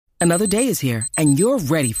Another day is here, and you're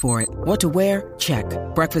ready for it. What to wear? Check.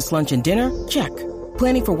 Breakfast, lunch, and dinner? Check.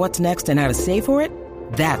 Planning for what's next and how to save for it?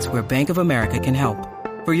 That's where Bank of America can help.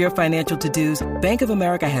 For your financial to-dos, Bank of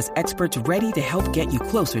America has experts ready to help get you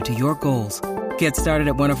closer to your goals. Get started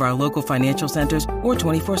at one of our local financial centers or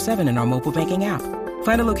 24/7 in our mobile banking app.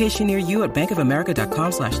 Find a location near you at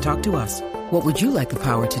bankofamerica.com/talktous. What would you like the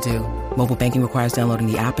power to do? Mobile banking requires downloading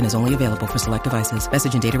the app and is only available for select devices.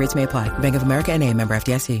 Message and data rates may apply. Bank of America N.A., member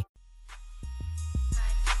FDIC.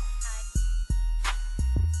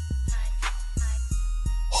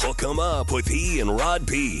 Hook 'em up with E and Rod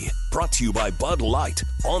B. Brought to you by Bud Light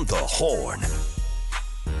on the Horn.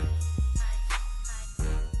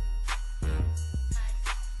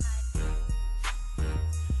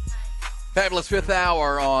 Fabulous fifth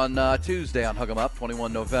hour on Tuesday on Hook 'em Up,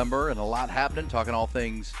 21 November, and a lot happening, talking all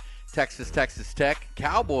things Texas Tech.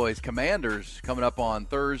 Cowboys, Commanders coming up on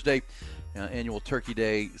Thursday, annual Turkey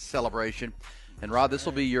Day celebration. And, Rod, this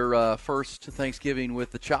will be your first Thanksgiving with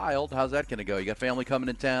the child. How's that going to go? You got family coming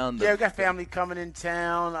in town? Yeah, we got family coming in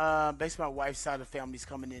town. Basically, my wife's side of the family's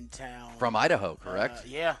coming in town. From Idaho, correct?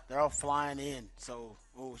 Yeah, they're all flying in. So,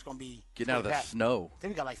 it's going to be getting out of the snow. I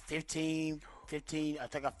think we got like 15, I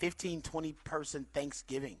think a 15, 20-person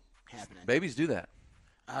Thanksgiving happening. Babies do that.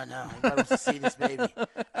 I know. Everybody wants to see this baby.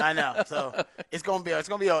 I know. So it's gonna be a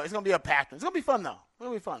packed one. It's gonna be fun though. It's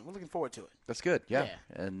gonna be fun. We're looking forward to it. That's good. Yeah.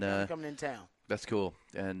 And coming in town. That's cool.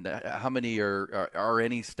 And how many are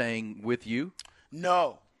any staying with you?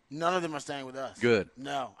 No, none of them are staying with us. Good.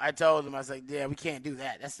 No, I told them, I was like, yeah, we can't do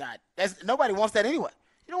that. That's nobody wants that anyway.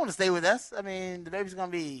 You don't want to stay with us. I mean, the baby's gonna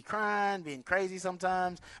be crying, being crazy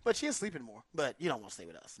sometimes, but she is sleeping more. But you don't want to stay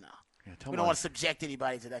with us now. Yeah, we don't want to subject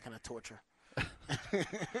anybody to that kind of torture.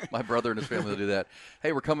 My brother and his family will do that.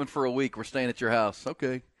 Hey, we're coming for a week. We're staying at your house.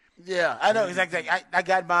 Okay. Yeah, I know exactly. I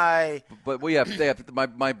got my. But they have.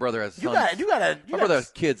 My brother has. My brother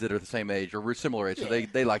has kids that are the same age or we're similar age, so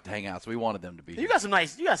they like to hang out. So we wanted them to be. You got some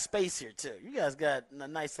nice. You got space here too. You guys got a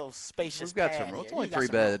nice little spacious. We've got some room. It's only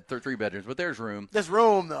three bedrooms, but there's room. There's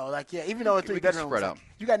room though. Like even though it's three bedrooms, spread out.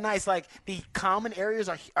 You got nice. Like the common areas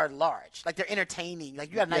are large. Like they're entertaining.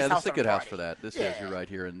 Like you got a nice house. Yeah, this is a good house for that. This is you're right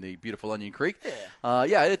here in the beautiful Onion Creek.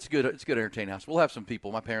 Yeah. It's good. It's a good entertaining house. We'll have some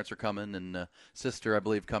people. My parents are coming and sister I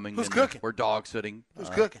believe coming. Who's cooking? We're dog sitting. Who's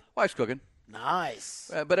cooking? Wife's cooking.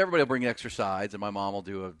 Nice. But everybody will bring extra sides, and my mom will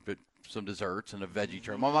do some desserts and a veggie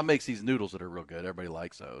tray. My mom makes these noodles that are real good. Everybody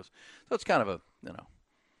likes those. So it's kind of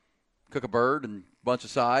cook a bird and a bunch of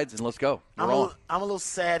sides, and let's go. I'm a little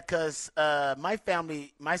sad because my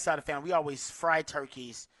side of the family, we always fry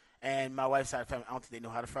turkeys, and my wife's side of the family, I don't think they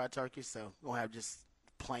know how to fry turkeys, so we're going to have just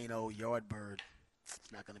plain old yard bird.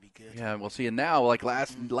 It's not going to be good. Yeah, we'll see. And now, like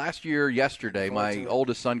last year, yesterday, my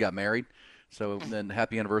oldest son got married. So then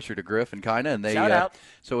happy anniversary to Griff and Kina. And shout out.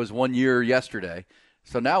 So it was 1 year yesterday.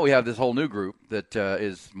 So now we have this whole new group that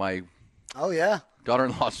is my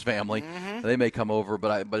daughter-in-law's family. Mm-hmm. They may come over,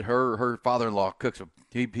 but her father-in-law cooks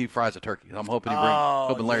he fries a turkey. I'm hoping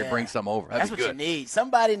Larry brings some over. That's what you need.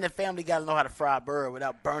 Somebody in the family got to know how to fry a bird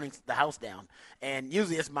without burning the house down. And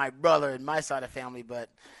usually it's my brother and my side of the family, but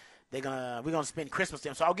we're gonna spend Christmas with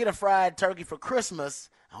them. So I'll get a fried turkey for Christmas.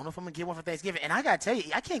 I don't know if I'm gonna get one for Thanksgiving. And I gotta tell you,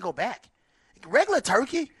 I can't go back. Regular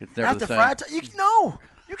turkey after fried turkey. No,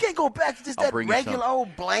 you can't go back to just that regular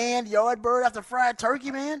old bland yard bird after fried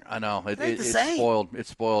turkey, man. I know it's same. spoiled. It's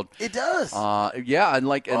spoiled. It does. And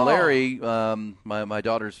Larry, my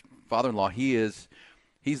daughter's father-in-law, he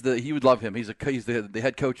would love him. He's the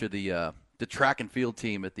head coach of the track and field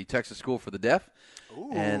team at the Texas School for the Deaf. Ooh,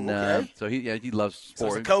 and so he loves sports. So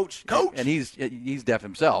he's a coach, and he's deaf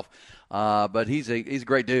himself, but he's a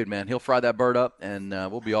great dude, man. He'll fry that bird up, and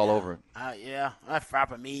we'll be all over it. I fry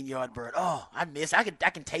up a mean yard bird. Oh, I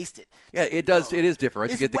can taste it. Yeah, it does. It is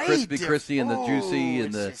different. Right? You get the crispy, and the juicy,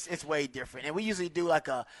 and it's way different. And we usually do like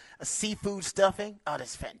a seafood stuffing. Oh,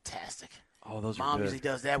 that's fantastic. Oh, those Mom are good. usually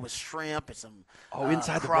does that with shrimp and some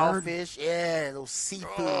inside crawfish. The bird? Yeah, little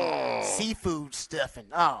seafood stuffing.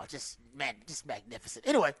 Oh, just magnificent.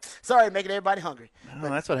 Anyway, sorry, making everybody hungry. No,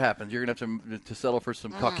 that's what happens. You're gonna have to settle for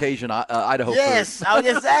some Caucasian Idaho food. Yes,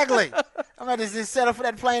 exactly. I'm going to just settle for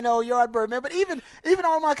that plain old yard bird, man. But even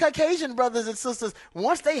all my Caucasian brothers and sisters,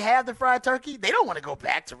 once they have the fried turkey, they don't want to go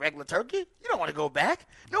back to regular turkey. You don't want to go back.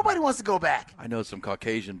 Nobody wants to go back. I know some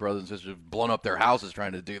Caucasian brothers and sisters have blown up their houses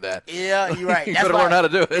trying to do that. Yeah, you're right. You got to learn how to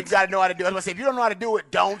do it. You got to know how to do it. I was going to say, if you don't know how to do it,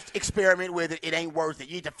 don't experiment with it. It ain't worth it.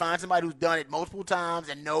 You need to find somebody who's done it multiple times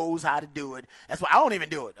and knows how to do it. That's why I don't even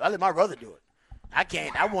do it. I let my brother do it. I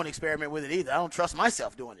can't. I won't experiment with it either. I don't trust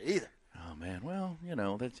myself doing it either. Oh, man. Well,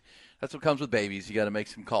 that's what comes with babies. You got to make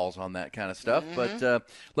some calls on that kind of stuff. But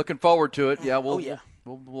looking forward to it. Yeah, we'll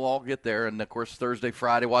We'll all get there. And, of course, Thursday,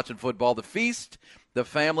 Friday, watching football. The feast, the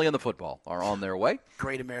family, and the football are on their way.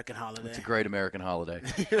 Great American holiday. It's a great American holiday.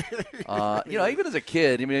 Even as a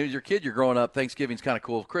kid, as your kid, you're growing up, Thanksgiving's kind of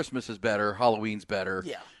cool. Christmas is better. Halloween's better.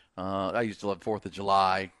 Yeah. I used to love 4th of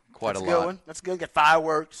July quite That's a lot. Good one. That's good. Get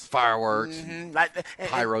fireworks. Mm-hmm.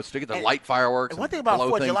 Pyro stick. Get the light fireworks. And one thing about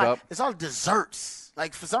 4th of July, up. it's all desserts.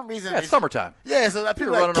 Like, for some reason. It's summertime. Yeah, so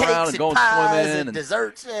people running like around and going swimming and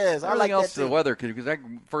desserts. Yes, I like everything else. that too. The weather, because that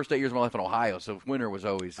first 8 years of my life in Ohio, so winter was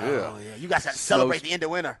always. Oh yeah, you guys have to celebrate the end of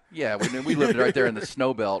winter. Yeah, we lived right there in the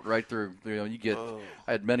snow belt, right through.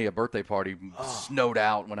 I had many a birthday party snowed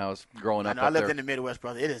out when I was growing up. I lived there. in the Midwest,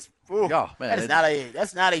 brother. It is. Man,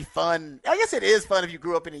 that's not a fun. I guess it is fun if you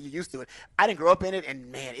grew up in it, you're used to it. I didn't grow up in it, and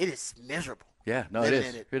man, it is miserable. Yeah, no, it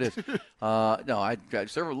is. It is. I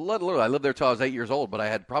lived there till I was 8 years old, but I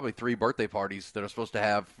had probably 3 birthday parties that I was supposed to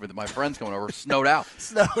have with my friends coming over, snowed out.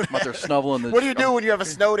 I'm out there snoveling. What do you do when you have a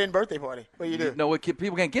snowed-in birthday party? What do you do? No,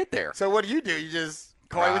 people can't get there. So what do? You just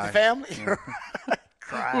party with the family?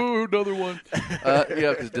 Cry. Ooh, another one.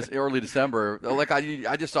 Because early December, like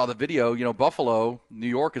I just saw the video. Buffalo, New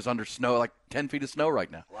York is under snow, like 10 feet of snow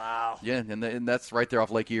right now. Wow. Yeah, and that's right there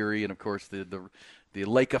off Lake Erie, and of course the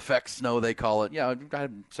lake effect snow, they call it. Yeah, I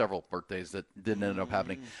had several birthdays that didn't end up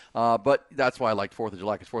happening. But that's why I liked 4th of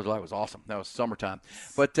July, because 4th of July was awesome. That was summertime.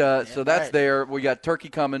 But so that's right there. We got turkey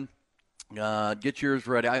coming. Get yours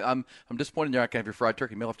ready. I'm disappointed you're not going to have your fried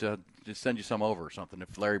turkey. We'll have to just send you some over or something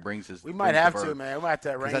if Larry brings his. We might have to, man. We might have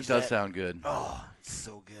to arrange that. That does sound good. Oh, it's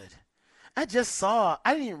so good. I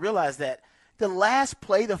didn't even realize that the last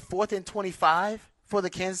play, the 4th and 25 for the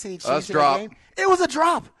Kansas City Chiefs in the game, it was a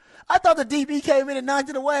drop. I thought the DB came in and knocked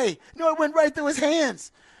it away. No, it went right through his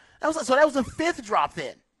hands. That was the 5th drop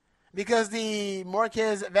then, because the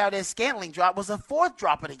Marquez Valdez-Scantling drop was the 4th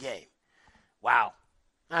drop of the game. Wow.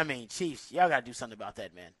 I mean, Chiefs, y'all got to do something about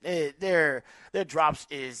that, man. Their drops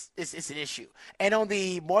it's an issue. And on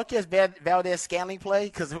the Marquez Valdez-Scantling play,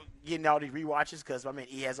 because getting all these rewatches, because,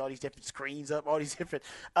 he has all these different screens up, all these different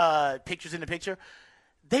pictures in the picture,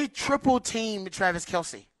 they triple-teamed Travis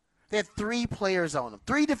Kelce. They had 3 players on them,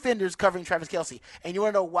 3 defenders covering Travis Kelce. And you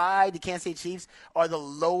want to know why the Kansas City Chiefs are the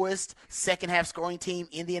lowest second-half scoring team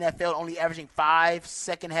in the NFL, only averaging 5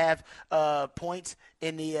 second-half points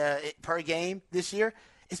in the per game this year?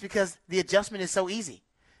 It's because the adjustment is so easy.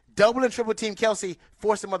 Double and triple team Kelce,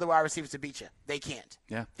 force some other wide receivers to beat you. They can't.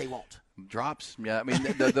 Yeah. They won't. Drops. Yeah,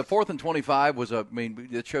 the 4th and 25 was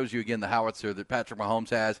it shows you again the howitzer that Patrick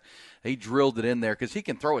Mahomes has. He drilled it in there because he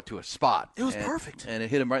can throw it to a spot. It was perfect. And it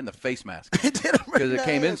hit him right in the face mask. It did him right because it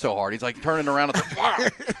came in so hard. He's like turning around at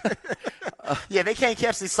the Yeah, they can't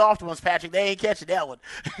catch the soft ones, Patrick. They ain't catching that one.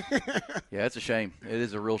 Yeah, it's a shame. It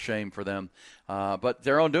is a real shame for them. But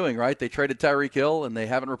their own doing, right? They traded Tyreek Hill, and they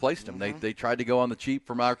haven't replaced him. Mm-hmm. They tried to go on the cheap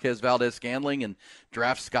for Marquez Valdez-Scantling and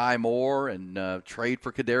draft Sky Moore and trade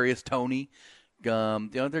for Kadarius Toney.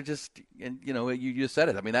 They're just, you just said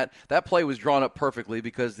it. That play was drawn up perfectly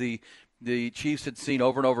because the Chiefs had seen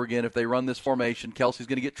over and over again, if they run this formation, Kelsey's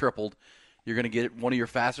going to get tripled. You're going to get one of your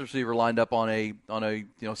fastest receiver lined up on a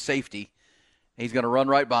safety. He's going to run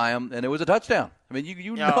right by him, and it was a touchdown.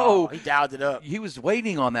 You know he dialed it up. He was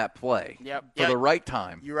waiting on that play for the right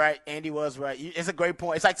time. You're right. Andy was right. It's a great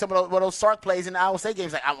point. It's like some of those Sark plays in the Iowa State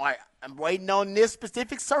games. Like, I'm waiting on this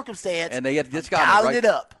specific circumstance. And they had just got it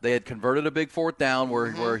up. They had converted a big 4th down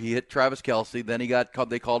where he hit Travis Kelce. Then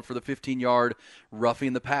they called for the 15-yard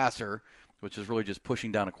roughing the passer, which is really just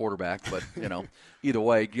pushing down a quarterback. But either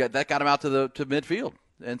way, that got him out to midfield,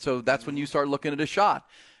 and so that's when you start looking at a shot.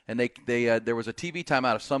 And there was a TV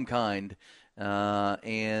timeout of some kind,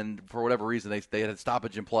 and for whatever reason they had a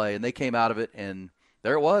stoppage in play, and they came out of it, and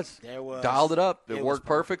there it was. Dialed it up. It worked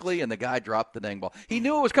perfectly, and the guy dropped the dang ball. He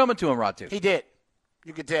knew it was coming to him, Ratu. He did.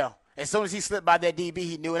 You could tell. As soon as he slipped by that DB,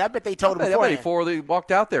 he knew it. I bet they told him before they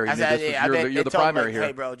walked out there. You're the primary here.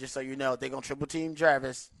 Hey, bro, just so you know, they're going to triple team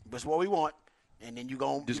Travis. That's what we want. And then you're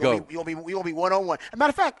going to be one-on-one. As a matter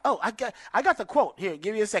of fact, I got the quote. Here,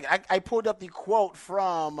 give me a second. I pulled up the quote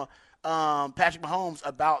from Patrick Mahomes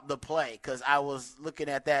about the play because I was looking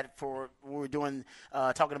at that we were doing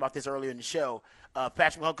talking about this earlier in the show.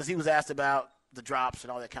 Patrick Mahomes, because he was asked about the drops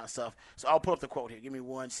and all that kind of stuff. So I'll pull up the quote here. Give me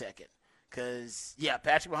 1 second. Because,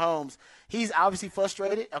 Patrick Mahomes, he's obviously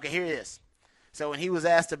frustrated. Okay, here it is. So when he was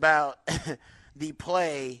asked about the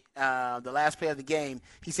play, the last play of the game,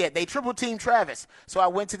 he said, they triple-teamed Travis. So I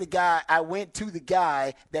went to the guy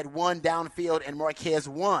that won downfield, and Marquez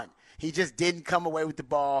won. He just didn't come away with the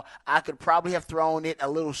ball. I could probably have thrown it a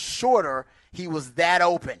little shorter. He was that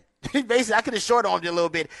open. Basically, I could have short-armed it a little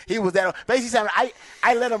bit. He was that open. Basically,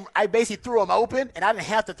 I basically threw him open, and I didn't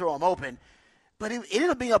have to throw him open. but it ended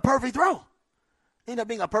up being a perfect throw.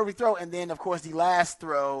 And then, of course, the last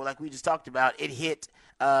throw, like we just talked about, it hit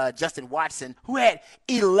Justin Watson, who had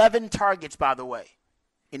 11 targets, by the way,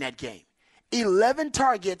 in that game. 11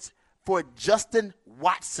 targets for Justin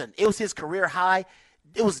Watson. It was his career high.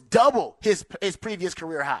 It was double his previous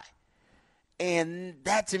career high. And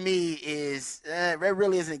that, to me, that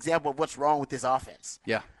really is an example of what's wrong with this offense.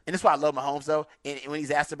 Yeah. And that's why I love Mahomes, though. And when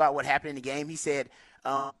he's asked about what happened in the game, he said,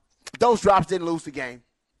 those drops didn't lose the game.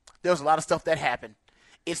 There was a lot of stuff that happened.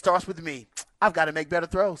 It starts with me. I've got to make better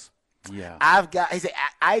throws. Yeah. He said,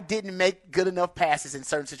 I didn't make good enough passes in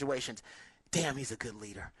certain situations. Damn, he's a good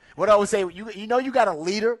leader. What I always say, you know you got a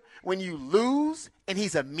leader when you lose and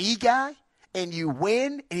he's a me guy, and you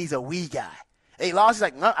win and he's a we guy. He lost, he's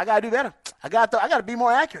like, no, I got to do better. I got to be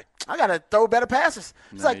more accurate. I got to throw better passes.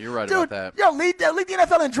 It's like, you're right dude, about that. Yo, lead the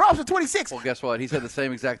NFL in drops with 26. Well, guess what? He said the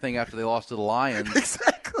same exact thing after they lost to the Lions.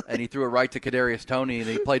 Exactly. And he threw it right to Kadarius Toney, and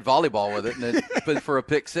he played volleyball with it, and it went for a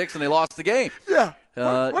pick six, and they lost the game. Yeah.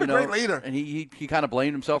 What a great leader. And he kind of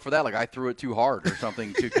blamed himself for that. Like, I threw it too hard or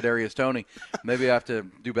something to Kadarius Toney. Maybe I have to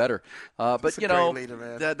do better. But,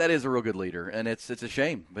 leader, that is a real good leader, and it's a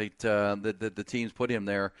shame that the teams put him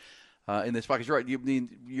there in this spot. Because you're right.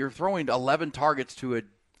 You're throwing 11 targets to a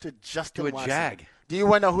Jag. Do you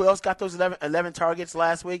want to know who else got those 11 targets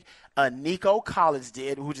last week? Nico Collins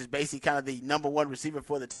did, which is basically kind of the number one receiver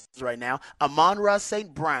for the Texans right now. Amon-Ra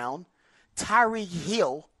St. Brown, Tyreek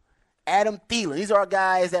Hill, Adam Thielen. These are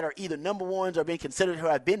guys that are either number ones or being considered who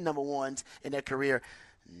have been number ones in their career.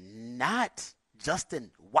 Not Justin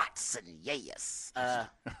Watson. Yes.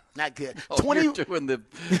 Not good. You're doing the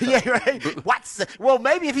yeah, right. Watson. Well,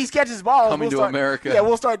 maybe if he catches balls, coming to America. Yeah,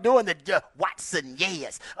 we'll start doing the Watson.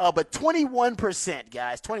 Yes. But 21%,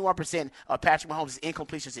 guys, 21% of Patrick Mahomes'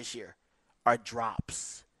 incompletions this year are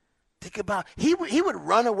drops. Think about he would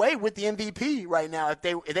run away with the MVP right now if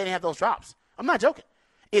they didn't have those drops. I'm not joking.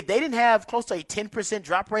 If they didn't have close to a 10%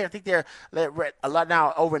 drop rate, I think they're a lot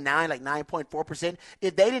now over 9, like 9.4%.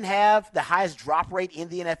 If they didn't have the highest drop rate in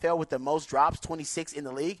the NFL with the most drops, 26 in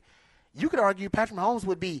the league, you could argue Patrick Mahomes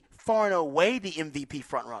would be far and away the MVP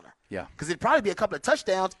frontrunner. Yeah. Because it'd probably be a couple of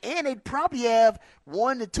touchdowns, and they'd probably have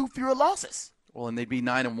 1 to 2 fewer losses. Well, and they'd be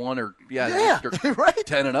 9-1 or right,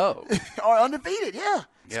 10-0 or undefeated. Yeah,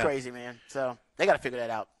 it's crazy, man. So they got to figure that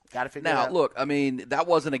out. Now, look, I mean, that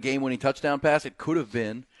wasn't a game-winning touchdown pass. It could have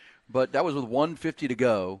been, but that was with 1:50 to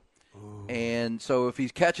go. Ooh. And so if he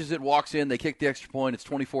catches it, walks in, they kick the extra point, it's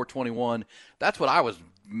 24-21. That's what I was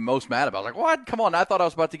most mad about. Like, what? Come on, I thought I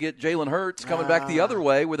was about to get Jalen Hurts coming back the other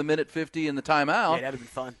way with 1:50 in the timeout. Yeah, that would be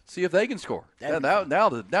fun. See if they can score. Now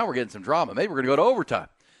we're getting some drama. Maybe we're going to go to overtime.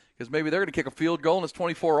 Because maybe they're going to kick a field goal and it's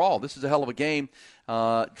 24-all. This is a hell of a game.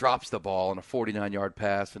 Drops the ball on a 49-yard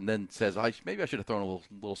pass and then says, maybe I should have thrown a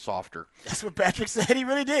little softer. That's what Patrick said. He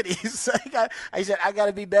really did. He said, I got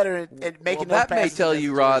to be better at making those passes. That may tell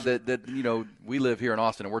you, Rod, that we live here in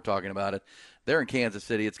Austin and we're talking about it. They're in Kansas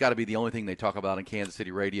City. It's got to be the only thing they talk about in Kansas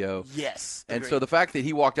City radio. Yes. And so the fact that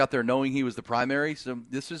he walked out there knowing he was the primary, so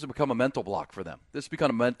this has become a mental block for them. This has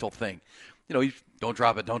become a mental thing. Don't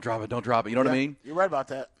drop it, don't drop it, don't drop it. You know what I mean? You're right about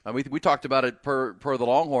that. We talked about it per the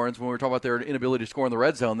Longhorns when we were talking about their inability to score in the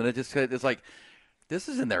red zone. Then it's like this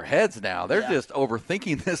is in their heads now. They're just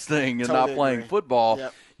overthinking this thing and not playing football.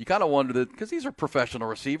 Yep. You kind of wonder that because these are professional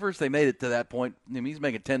receivers. They made it to that point. I mean, he's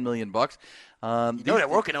making $10 million. They're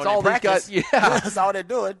working on it. Practice. That's all they're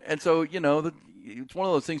doing. And so it's one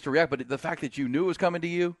of those things to react. But the fact that you knew it was coming to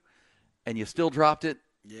you, and you still dropped it.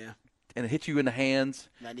 Yeah. And it hit you in the hands.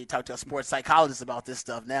 I need to talk to a sports psychologist about this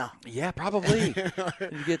stuff now. Yeah, probably.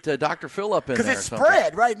 You get Dr. Phil up in there. Because it's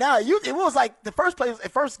spread right now. It was like the first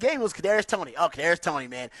game was Kadarius Toney. Oh, Kadarius Toney,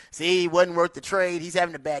 man. See, he wasn't worth the trade. He's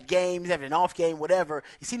having a bad game. He's having an off game, whatever.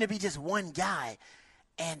 He seemed to be just one guy.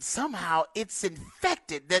 And somehow it's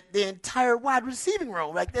infected the entire wide receiving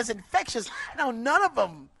room. Like, there's infections. Now, none of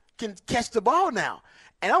them can catch the ball now.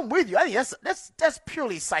 And I'm with you. I think that's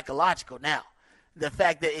purely psychological now. The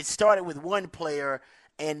fact that it started with one player,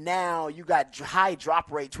 and now you got high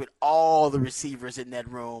drop rates with all the receivers in that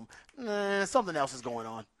room. Something else is going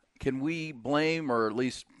on. Can we blame, or at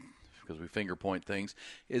least because we finger point things,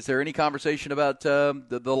 is there any conversation about the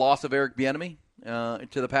loss of Eric Bieniemy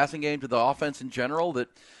to the passing game, to the offense in general, that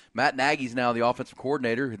Matt Nagy's now the offensive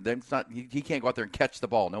coordinator? He can't go out there and catch the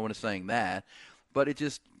ball. No one is saying that. But it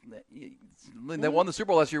just – they won the Super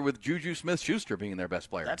Bowl last year with Juju Smith-Schuster being their best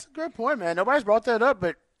player. That's a good point, man. Nobody's brought that up,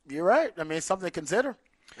 but you're right. I mean, it's something to consider.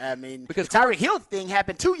 I mean, because the Tyreek Hill thing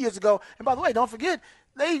happened 2 years ago. And by the way, don't forget,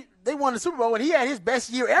 they won the Super Bowl, and he had his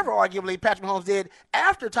best year ever, arguably, Patrick Mahomes did,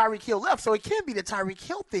 after Tyreek Hill left. So it can't be the Tyreek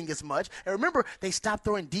Hill thing as much. And remember, they stopped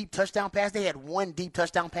throwing deep touchdown passes. They had one deep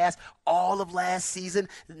touchdown pass all of last season.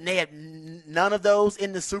 And they had none of those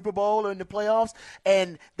in the Super Bowl or in the playoffs.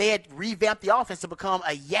 And they had revamped the offense to become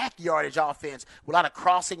a yak yardage offense with a lot of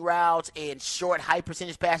crossing routes and short, high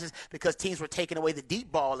percentage passes because teams were taking away the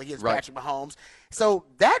deep ball against Patrick Mahomes. So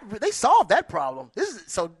they solved that problem.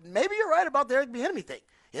 So maybe you're right about the Eric Bieniemy thing.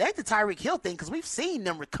 It ain't the Tyreek Hill thing because we've seen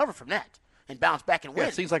them recover from that and bounce back and win. Yeah,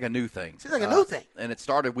 it seems like a new thing. And it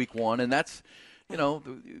started week 1, and that's,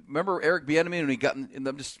 remember Eric Bieniemy when he got, and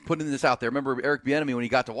I'm just putting this out there, remember Eric Bieniemy when he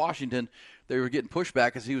got to Washington, they were getting pushback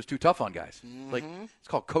because he was too tough on guys. Mm-hmm. Like, it's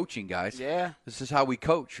called coaching, guys. Yeah. This is how we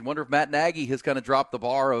coach. You wonder if Matt Nagy has kind of dropped the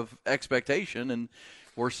bar of expectation, and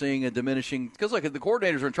we're seeing a diminishing, because look, the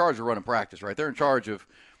coordinators are in charge of running practice, right? They're in charge of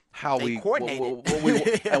how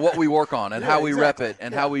what we work on and how we rep it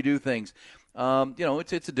and how we do things.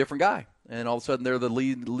 It's a different guy, and all of a sudden they're the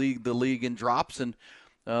league in drops. And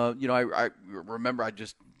I remember, I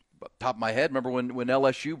just top of my head, remember when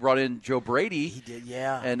LSU brought in Joe Brady? He did,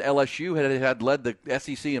 yeah. And LSU had led the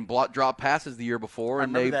SEC in drop passes the year before,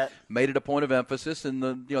 and they made it a point of emphasis. And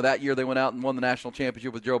that year they went out and won the national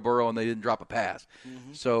championship with Joe Burrow, and they didn't drop a pass.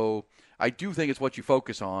 Mm-hmm. So I do think it's what you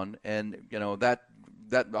focus on, and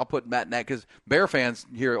that I'll put Matt Nagy, because Bear fans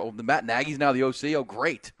here, Matt Nagy's now the OC. Oh,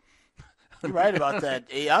 great. You're right about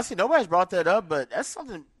that. Honestly, nobody's brought that up, but that's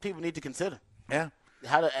something people need to consider. Yeah.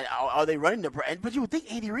 Are they running but you would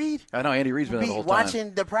think Andy Reid. I know Andy Reid's been there the whole time.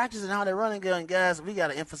 Watching the practice and how they're running, going, guys, we got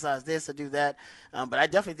to emphasize this or do that. But I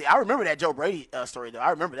definitely I remember that Joe Brady story though. I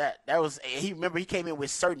remember that. He came in with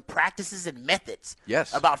certain practices and methods.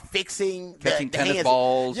 Yes. About fixing catching the tennis hands.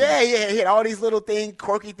 balls. Yeah. He had all these little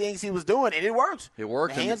quirky things he was doing, and it worked. It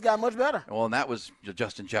worked. The hands got much better. Well, and that was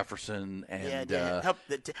Justin Jefferson and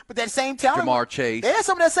but that same talent, Jamar Chase. They had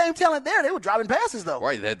some of that same talent there. They were dropping passes though.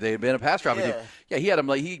 Right. They had been a pass dropping team. Yeah, he had them.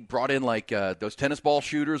 He brought in those tennis ball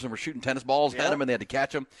shooters and were shooting tennis balls at him, and they had to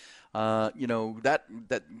catch them.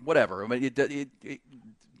 That whatever. I mean,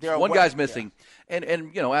 one guy's missing, and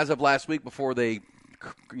as of last week, before they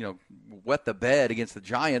wet the bed against the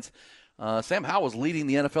Giants, Sam Howell was leading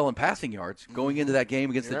the NFL in passing yards going into that game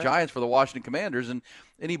against the Giants for the Washington Commanders. And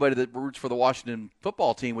anybody that roots for the Washington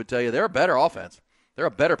football team would tell you they're a better offense. They're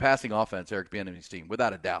a better passing offense, Eric Bieniemy's team,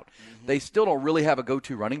 without a doubt. Mm-hmm. They still don't really have a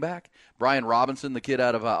go-to running back. Brian Robinson, the kid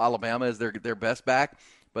out of Alabama, is their best back,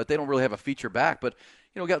 but they don't really have a feature back. But,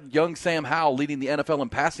 we got young Sam Howell leading the NFL in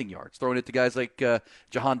passing yards, throwing it to guys like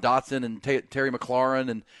Jahan Dotson and Terry McLaurin.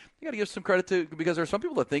 And you got to give some credit to, because there are some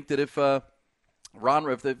people that think that if the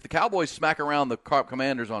Cowboys smack around the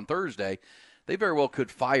Commanders on Thursday, they very well could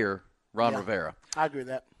fire Ron Rivera. I agree with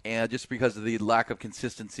that. And just because of the lack of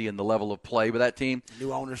consistency and the level of play with that team.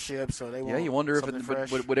 New ownership, so they want you wonder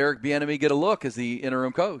if would Eric Bieniemy get a look as the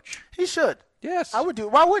interim coach? He should. Yes. I would do.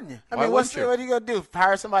 Why wouldn't you? What are you going to do?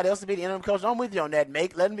 Hire somebody else to be the interim coach? I'm with you on that.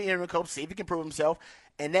 Let him be interim coach, see if he can prove himself.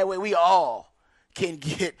 And that way we all can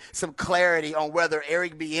get some clarity on whether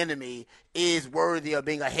Eric Bieniemy is worthy of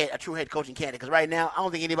being a true head coaching candidate. Because right now, I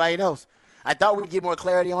don't think anybody knows. I thought we'd get more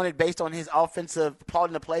clarity on it based on his offensive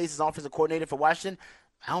calling the plays, his offensive coordinator for Washington.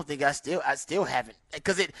 I don't think I still haven't,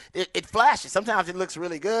 because it flashes. Sometimes it looks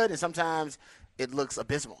really good, and sometimes it looks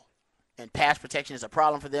abysmal. And pass protection is a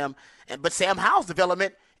problem for them. But Sam Howell's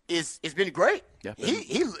development is been great. Yeah,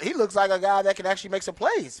 he looks like a guy that can actually make some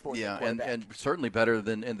plays for them. Yeah, and certainly better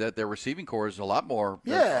than, and that their receiving core is a lot more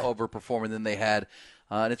overperforming than they had.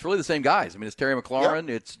 And it's really the same guys. I mean, it's Terry McLaurin,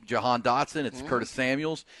 it's Jahan Dotson, it's Curtis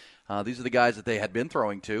Samuels. These are the guys that they had been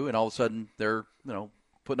throwing to, and all of a sudden they're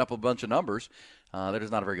putting up a bunch of numbers. They're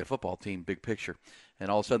just not a very good football team, big picture. And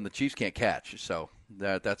all of a sudden the Chiefs can't catch. So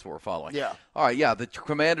that's what we're following. Yeah. All right, the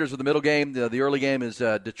Commanders are the middle game. The early game is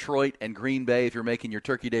Detroit and Green Bay if you're making your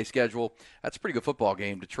Turkey Day schedule. That's a pretty good football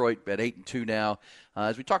game. Detroit at 8-2 now.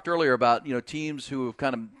 As we talked earlier about, teams who have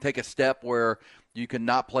kind of take a step where you can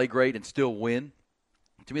not play great and still win.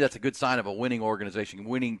 To me, that's a good sign of a winning organization,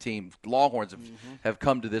 winning team. Longhorns have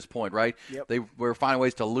come to this point, right? Yep. They were finding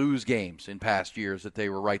ways to lose games in past years that they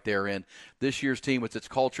were right there in. This year's team, with its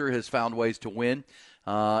culture, has found ways to win,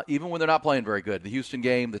 even when they're not playing very good. The Houston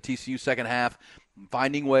game, the TCU second half,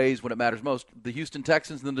 finding ways when it matters most. The Houston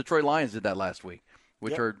Texans and the Detroit Lions did that last week,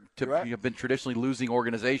 which have been traditionally losing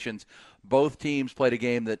organizations. Both teams played a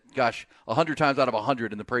game that, 100 times out of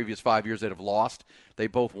 100 in the previous 5 years they'd have lost. They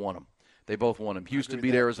both won them. Houston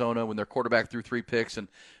beat Arizona when their quarterback threw 3 picks, and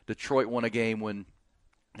Detroit won a game when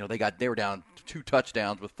They were down 2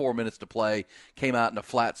 touchdowns with 4 minutes to play, came out in a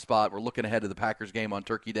flat spot. We're looking ahead to the Packers game on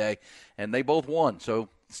Turkey Day, and they both won. So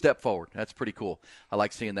step forward. That's pretty cool. I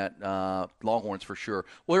like seeing that. Longhorns for sure.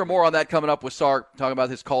 We'll hear more on that coming up with Sark, talking about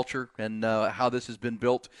his culture and how this has been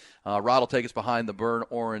built. Rod will take us behind the burn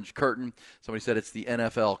orange curtain. Somebody said it's the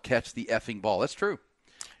NFL. Catch the effing ball. That's true.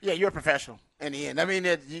 Yeah, you're a professional in the end. I mean,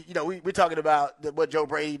 we're talking about what Joe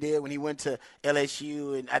Brady did when he went to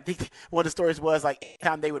LSU, and I think one of the stories was, like, every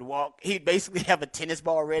time they would walk, he'd basically have a tennis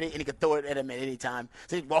ball ready, and he could throw it at him at any time.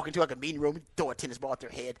 So he'd walk into, like, a meeting room, he'd throw a tennis ball at their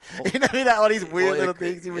head. All these weird little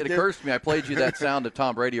things he would do. It occurs to me, I played you that sound of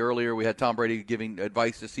Tom Brady earlier. We had Tom Brady giving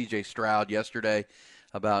advice to C.J. Stroud yesterday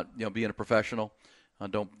about, being a professional.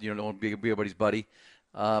 Don't be everybody's buddy.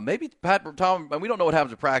 Maybe Tom, and we don't know what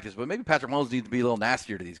happens in practice, but maybe Patrick Mahomes needs to be a little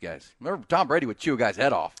nastier to these guys. Remember, Tom Brady would chew a guy's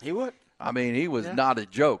head off. He would. I mean, he was not a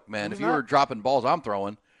joke, man. If you were dropping balls I'm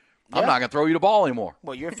throwing, I'm not going to throw you the ball anymore.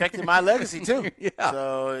 Well, you're affecting my legacy, too. Yeah.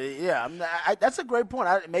 So, yeah, that's a great point.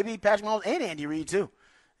 Maybe Patrick Mahomes and Andy Reid, too.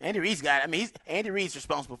 Andy Reid's got it. I mean, Andy Reid's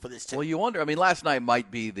responsible for this, too. Well, you wonder. I mean, last night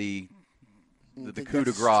might be the coup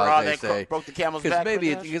de grace, they say. Broke the camel's back.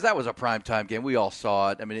 Because that was a primetime game. We all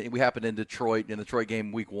saw it. I mean, we happened in the Detroit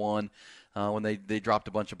game week 1 when they dropped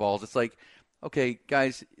a bunch of balls. It's like, okay,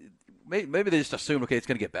 guys, maybe they just assume, okay, it's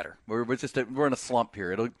going to get better. We're in a slump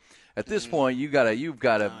period. At this point, you've got to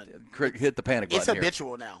hit the panic button. It's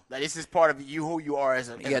habitual now. This is part of who you are as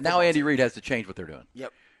a now Andy Reid has to change what they're doing.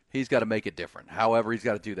 Yep. He's got to make it different. However, he's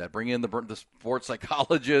got to do that. Bring in the sports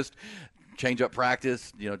psychologist. Change up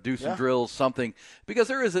practice, do some drills, something. Because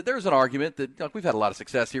there's an argument that we've had a lot of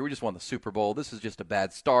success here. We just won the Super Bowl. This is just a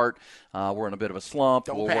bad start. We're in a bit of a slump.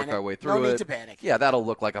 We'll work our way through it. No need to panic. Yeah, that'll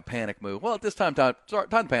look like a panic move. Well, at this time to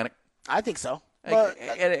panic. I think so.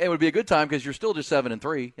 And it would be a good time because you're still just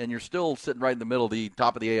 7-3, and you're still sitting right in the middle of the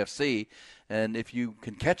top of the AFC. And if you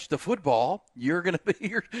can catch the football, you're going to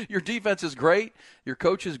be your defense is great, your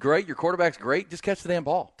coach is great, your quarterback's great. Just catch the damn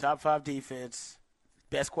ball. Top 5 defense.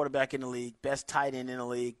 Best quarterback in the league, best tight end in the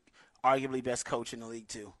league, arguably best coach in the league,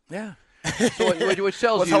 too. Yeah. So which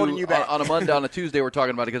tells you on a Monday, on a Tuesday, we're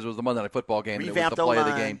talking about it because it was the Monday Night Football game. Revamped and it was the play of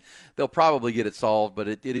the game. They'll probably get it solved, but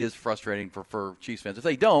it is frustrating for Chiefs fans. If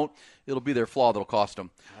they don't, it'll be their flaw that'll cost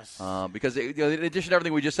them. Because in addition to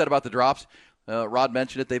everything we just said about the drops, Rod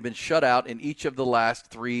mentioned it, they've been shut out in each of the last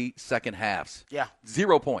 3 second halves. Yeah.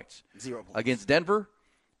 0 points. 0 points. Against Denver,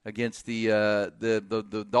 against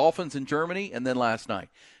the Dolphins in Germany, and then last night.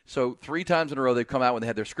 So 3 times in a row they've come out when they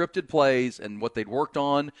had their scripted plays and what they'd worked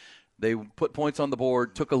on. They put points on the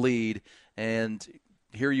board, took a lead, and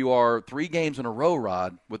here you are 3 games in a row,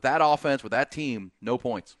 Rod, with that offense, with that team, no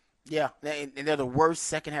points. Yeah, and they're the worst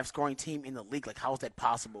second-half scoring team in the league. Like, how is that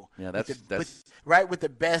possible? Yeah, that's with the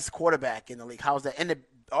best quarterback in the league. How is that? And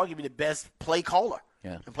arguably the best play caller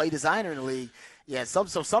and play designer in the league. Yeah, so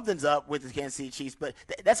something's up with the Kansas City Chiefs, but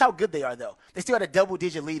that's how good they are, though. They still had a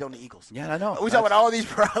double-digit lead on the Eagles. Yeah, I know. We talk about all these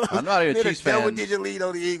problems. I'm not even a Chiefs fan. Double-digit lead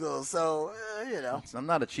on the Eagles, so I'm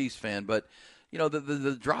not a Chiefs fan, but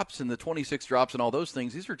the drops and the 26 drops and all those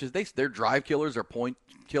things. These are just they're drive killers, they're point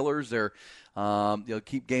killers, they're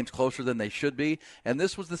keep games closer than they should be. And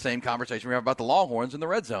this was the same conversation we have about the Longhorns in the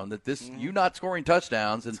red zone. That you not scoring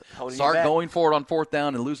touchdowns and start going forward on 4th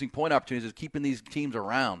down and losing point opportunities is keeping these teams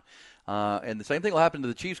around. And the same thing will happen to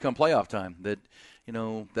the Chiefs come playoff time.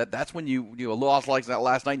 That's when you lost like that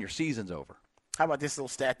last night and your season's over. How about this little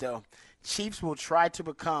stat, though? Chiefs will try to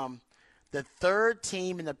become the 3rd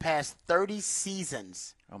team in the past 30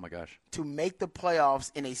 seasons. Oh, my gosh. To make the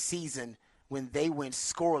playoffs in a season when they went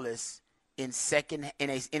scoreless in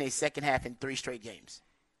a second half in 3 straight games.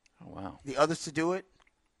 Oh, wow. The others to do it,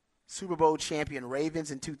 Super Bowl champion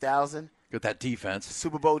Ravens in 2000. With that defense.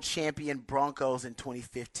 Super Bowl champion Broncos in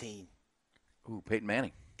 2015. Ooh, Peyton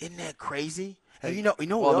Manning. Isn't that crazy? Hey, and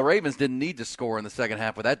well, the Ravens didn't need to score in the second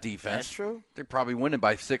half with that defense. That's true. They're probably winning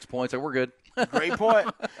by 6 points. We're good. Great point.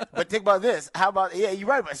 But think about this. How about – yeah, you're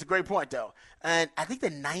right. It's a great point, though. And I think the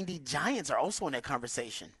 90 Giants are also in that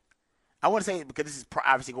conversation. I want to say, because this is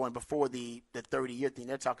obviously going before the 30-year thing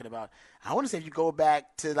they're talking about, I want to say if you go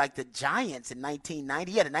back to, like, the Giants in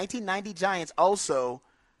 1990. Yeah, the 1990 Giants also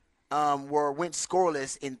went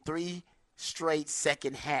scoreless in 3 straight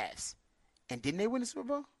second halves. And didn't they win the Super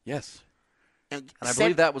Bowl? Yes. And I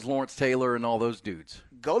believe that was Lawrence Taylor and all those dudes.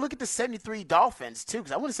 Go look at the 73 Dolphins, too,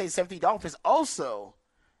 because I want to say the 73 Dolphins also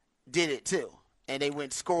did it, too. And they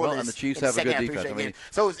went scoreless. Well, and the Chiefs have a good defense.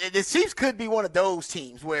 So the Chiefs could be one of those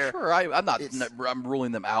teams where. Sure, I'm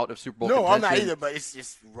ruling them out of Super Bowl contention. No, I'm not either, but it's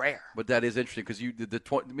just rare. But that is interesting because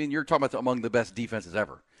you're talking about among the best defenses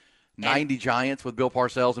ever. 90 Giants with Bill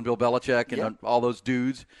Parcells and Bill Belichick and all those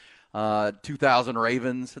dudes. 2,000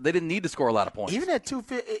 Ravens. They didn't need to score a lot of points. Even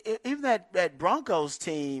that Broncos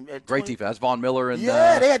team. Great defense. Von Miller and they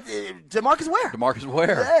had DeMarcus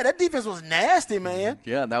Ware. Yeah, that defense was nasty, man.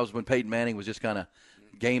 Yeah, and that was when Peyton Manning was just kind of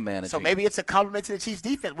game managing. So maybe it's a compliment to the Chiefs'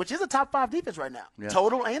 defense, which is a top 5 defense right now,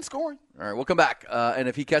 total and scoring. All right, we'll come back. And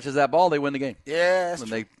if he catches that ball, they win the game. Yeah, that's when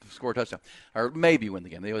true. they score a touchdown. Or maybe win the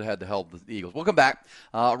game. They would have had to help the Eagles. We'll come back.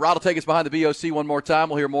 Rod will take us behind the BOC one more time.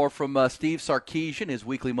 We'll hear more from Steve Sarkisian, his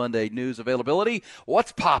weekly Monday news availability.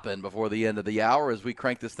 What's popping before the end of the hour as we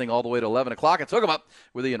crank this thing all the way to 11 o'clock. It's Hook 'em Up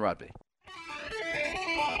with Ian Rodby.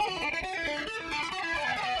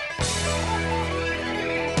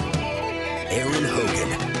 Aaron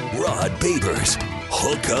Hogan, Rod Babers,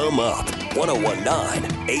 Hook 'em Up, 101.9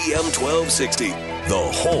 AM 1260,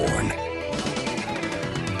 The Horn.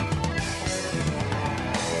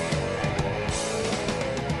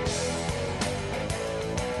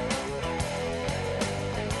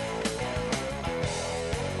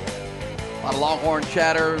 A lot of Longhorn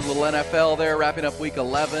chatter, a little NFL there, wrapping up Week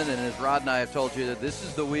 11. And as Rod and I have told you, that this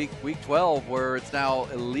is the Week 12, where it's now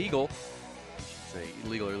illegal. I should say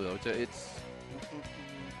illegal or illegal.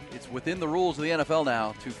 It's within the rules of the NFL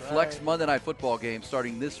now to flex Monday Night Football games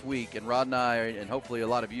starting this week. And Rod and I, and hopefully a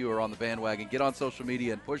lot of you are on the bandwagon, get on social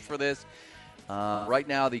media and push for this. Right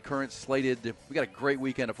now, the current slated, we got a great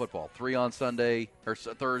weekend of football. 3 on Sunday or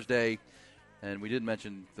Thursday. And we didn't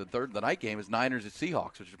mention the night game is Niners at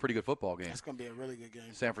Seahawks, which is a pretty good football game. That's going to be a really good game.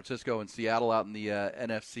 San Francisco and Seattle out in the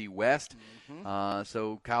NFC West.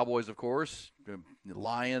 So Cowboys, of course, the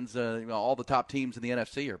Lions, all the top teams in the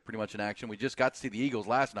NFC are pretty much in action. We just got to see the Eagles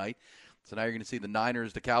last night. So now you're going to see the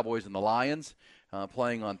Niners, the Cowboys, and the Lions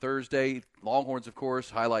playing on Thursday. Longhorns, of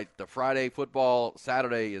course, highlight the Friday football.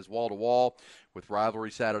 Saturday is wall-to-wall with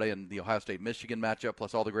Rivalry Saturday and the Ohio State-Michigan matchup,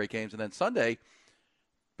 plus all the great games. And then Sunday,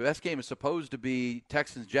 the best game is supposed to be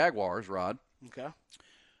Texans-Jaguars, Rod. Okay.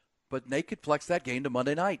 But they could flex that game to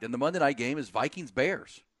Monday night. And the Monday night game is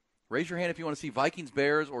Vikings-Bears. Raise your hand if you want to see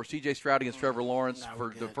Vikings-Bears or C.J. Stroud against Trevor Lawrence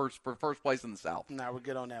for first place in the South. We're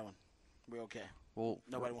good on that one. We're okay. Well,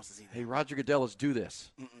 nobody wants to see that. Hey, Roger Goodell, let's do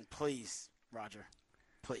this. Please, Roger.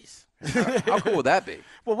 Please. How cool would that be?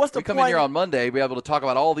 Well, what's the point? We come point? in here on Monday, be able to talk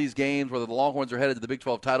about all these games, whether the Longhorns are headed to the Big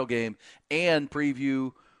 12 title game, and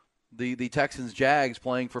preview the Texans-Jags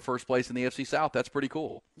playing for first place in the AFC South. That's pretty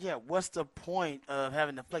cool. Yeah, what's the point of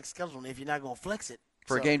having a flex schedule if you're not going to flex it?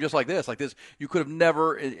 For a game just like this, you could have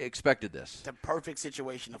never expected this. It's a perfect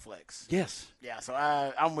situation to flex. Yes. Yeah, so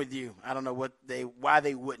I'm with you. I don't know why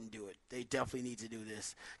they wouldn't do it. They definitely need to do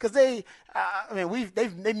this because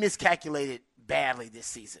they've miscalculated badly this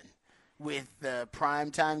season with the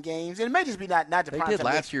primetime games, and it may just be not the primetime. They did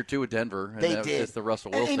last year too with Denver. They did. It's the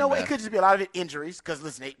Russell Wilson. And you know what? It could just be a lot of it injuries because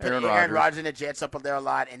listen, they put Aaron Rodgers and the Jets up there a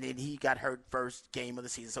lot, and then he got hurt first game of the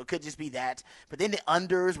season, so it could just be that. But then the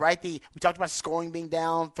unders, right? We talked about scoring being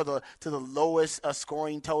down to the lowest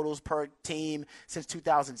scoring totals per team since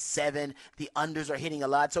 2007. The unders are hitting a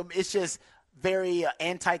lot, so it's just very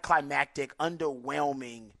anticlimactic,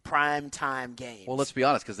 underwhelming primetime games. Well, let's be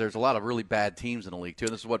honest, because there's a lot of really bad teams in the league, too.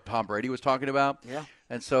 And this is what Tom Brady was talking about. Yeah.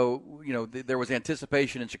 And so, there was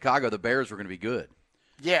anticipation in Chicago the Bears were going to be good.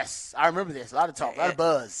 Yes, I remember this. A lot of talk, a lot of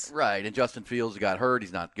buzz. Right, and Justin Fields got hurt.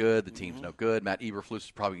 He's not good. The team's no good. Matt Eberflus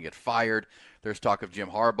is probably going to get fired. There's talk of Jim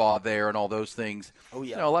Harbaugh there and all those things. Oh,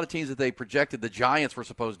 yeah. A lot of teams that they projected, the Giants were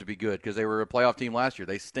supposed to be good because they were a playoff team last year.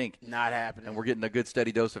 They stink. Not happening. And we're getting a good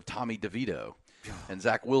steady dose of Tommy DeVito and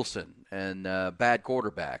Zach Wilson and bad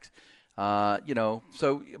quarterbacks.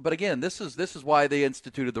 But again, this is why they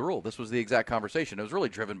instituted the rule. This was the exact conversation. It was really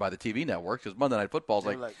driven by the TV networks because Monday Night Football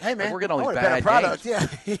is like, hey man, we're getting all these bad product. Yeah.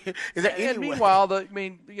 Is there and meanwhile,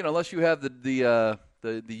 unless you have the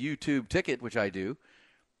YouTube ticket, which I do,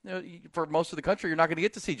 for most of the country, you're not going to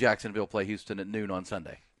get to see Jacksonville play Houston at noon on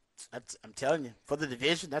Sunday. I'm telling you, for the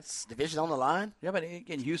division, that's division on the line. Yeah, but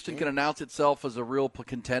again, Houston can announce itself as a real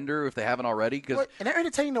contender if they haven't already. And they're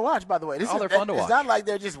entertaining to watch, by the way. They're fun to watch. It's not like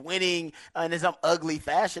they're just winning in some ugly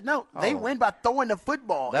fashion. No, they win by throwing the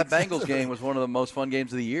football. That Bengals game was one of the most fun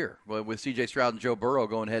games of the year with C.J. Stroud and Joe Burrow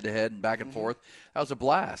going head-to-head and back and forth. That was a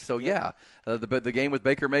blast. So, the game with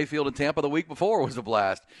Baker Mayfield and Tampa the week before was a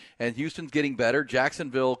blast. And Houston's getting better.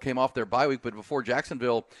 Jacksonville came off their bye week, but before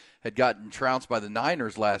Jacksonville had gotten trounced by the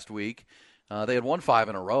Niners last week, they had won 5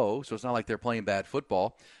 in a row, so it's not like they're playing bad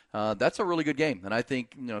football. That's a really good game. And I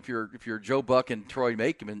think, if you're Joe Buck and Troy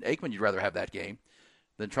Aikman, you'd rather have that game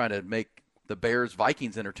than trying to make the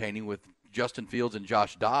Bears-Vikings entertaining with Justin Fields and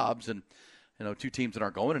Josh Dobbs and, two teams that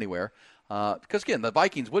aren't going anywhere. Because, again, the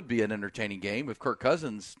Vikings would be an entertaining game if Kirk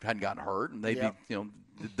Cousins hadn't gotten hurt, and they'd be,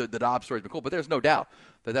 the Dobbs story's been cool. But there's no doubt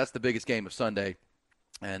that that's the biggest game of Sunday.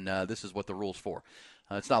 And this is what the rule's for.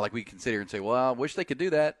 It's not like we can sit here and say, well, I wish they could do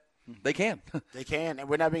that. They can. They can. And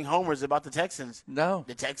we're not being homers about the Texans. No.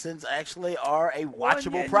 The Texans actually are a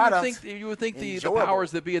watchable product. You would think the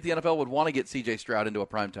powers that be at the NFL would want to get C.J. Stroud into a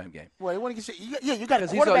primetime game. Well, you want to get you got a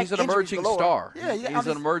quarterback. He's an emerging star. Yeah, he's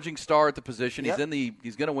an emerging star at the position. Yep.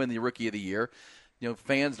 He's going to win the Rookie of the Year.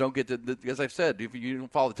 Fans don't get to, as I've said, if you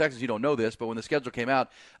don't follow the Texans, you don't know this, but when the schedule came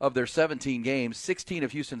out, of their 17 games, 16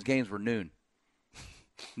 of Houston's games were noon.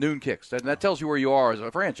 Noon kicks. And that tells you where you are as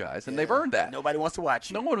a franchise, and they've earned that. Nobody wants to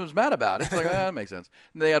watch. No one was mad about it. It's like, that makes sense.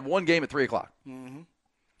 And they had one game at 3 o'clock. Mm-hmm.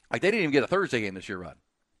 Like, they didn't even get a Thursday game this year, Rod,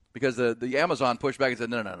 because the Amazon pushed back and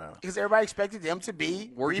said, no. Because everybody expected them to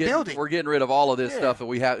be rebuilding. We're getting rid of all of this stuff that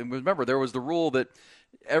we have. And remember, there was the rule that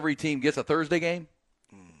every team gets a Thursday game,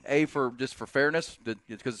 for fairness,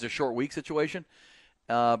 because it's a short week situation.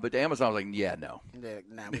 But Amazon was like, no.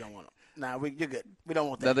 Nah, we don't want them. Nah, you're good. We don't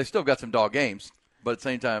want that. Now, they still got some dog games. But at the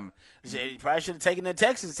same time, you probably should have taken the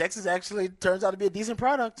Texans. Texas actually turns out to be a decent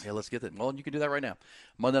product. Yeah, let's get that. Well, you can do that right now.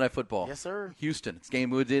 Monday Night Football. Yes, sir. Houston. It's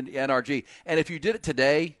game within NRG. And if you did it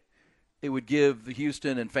today, it would give the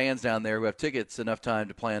Houston and fans down there who have tickets enough time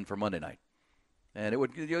to plan for Monday night. And it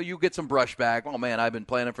would, you get some brushback. Oh, man, I've been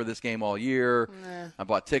planning for this game all year. I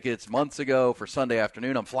bought tickets months ago for Sunday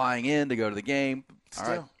afternoon. I'm flying in to go to the game. All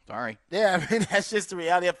right. Sorry. Yeah, I mean, that's just the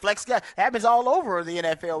reality of flex. It happens all over the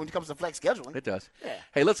NFL when it comes to flex scheduling. It does. Yeah.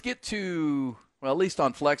 Hey, let's get to, at least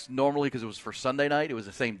on flex, normally because it was for Sunday night, it was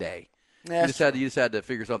the same day. Yeah, you just had to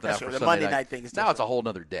figure something out for the Sunday Monday night thing is different. Now it's a whole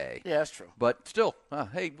other day. Yeah, that's true. But still,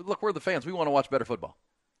 hey, look, we're the fans. We want to watch better football.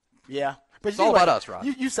 Yeah. But it's all about us, Rod.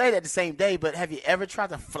 You say that the same day, but have you ever tried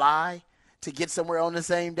to fly to get somewhere on the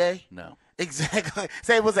same day? No. Exactly.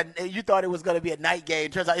 Say you thought it was going to be a night game.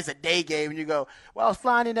 Turns out it's a day game, and you go, well, I was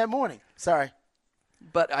flying in that morning. Sorry.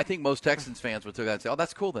 But I think most Texans fans would take that and say, oh,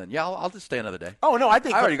 that's cool then. Yeah, I'll just stay another day. Oh, no, I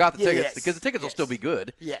already got the tickets because the tickets will still be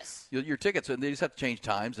good. Yes. Your tickets, and they just have to change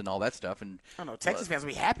times and all that stuff. And I don't know. Texas fans will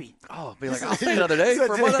be happy. Oh, be like, I'll stay another day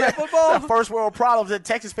for Monday Night Football. The first world problems that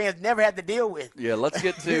Texas fans never had to deal with. Yeah, let's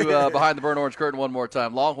get to Behind the Burnt Orange Curtain one more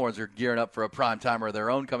time. Longhorns are gearing up for a prime timer of their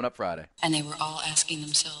own coming up Friday. And they were all asking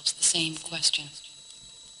themselves the same question.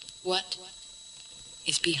 What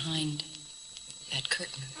is behind that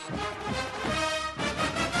curtain?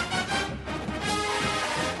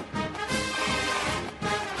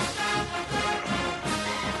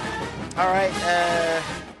 All right.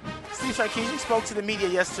 Steve Sarkisian spoke to the media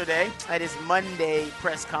yesterday at his Monday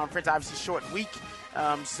press conference. Obviously, short week.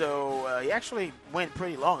 So he actually went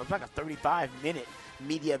pretty long. It was like a 35-minute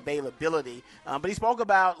media availability. But he spoke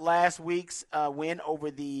about last week's win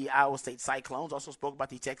over the Iowa State Cyclones. Also spoke about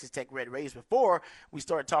the Texas Tech Red Raiders before we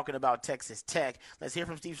started talking about Texas Tech. Let's hear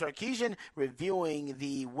from Steve Sarkisian reviewing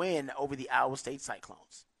the win over the Iowa State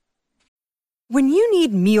Cyclones. When you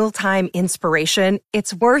need mealtime inspiration,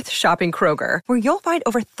 it's worth shopping Kroger, where you'll find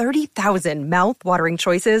over 30,000 mouth-watering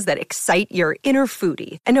choices that excite your inner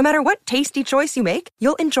foodie. And no matter what tasty choice you make,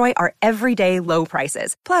 you'll enjoy our everyday low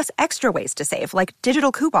prices, plus extra ways to save, like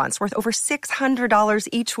digital coupons worth over $600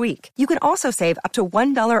 each week. You can also save up to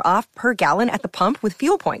 $1 off per gallon at the pump with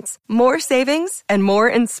fuel points. More savings and more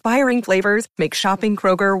inspiring flavors make shopping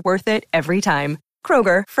Kroger worth it every time.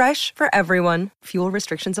 Kroger, fresh for everyone. Fuel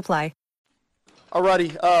restrictions apply.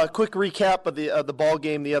 Alrighty, quick recap of the ball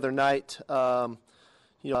game the other night. Going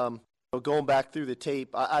back through the tape,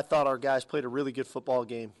 I thought our guys played a really good football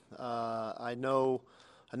game. I know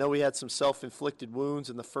we had some self-inflicted wounds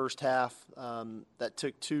in the first half that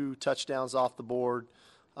took 2 touchdowns off the board,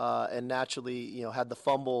 and naturally, had the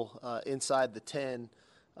fumble inside the 10.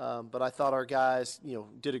 But I thought our guys,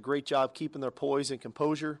 did a great job keeping their poise and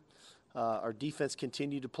composure. Our defense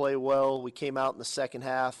continued to play well. We came out in the second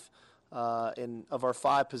half. And of our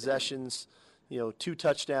 5 possessions, 2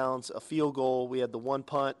 touchdowns, a field goal. We had the 1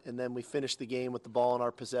 punt, and then we finished the game with the ball in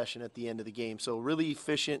our possession at the end of the game. So really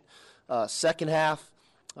efficient second half.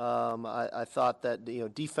 I thought that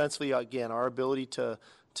defensively, again, our ability to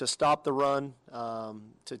stop the run,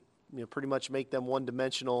 to pretty much make them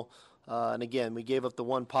one-dimensional. And again, we gave up the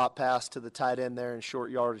 1 pop pass to the tight end there in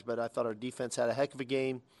short yardage, but I thought our defense had a heck of a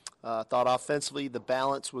game. I thought offensively the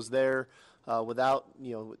balance was there. Without,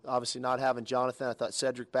 obviously not having Jonathan, I thought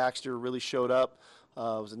Cedric Baxter really showed up. It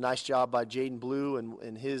was a nice job by Jaden Blue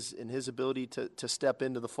and his ability to step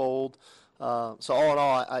into the fold. So all in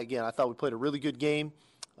all, I thought we played a really good game,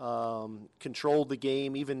 controlled the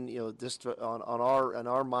game, even just on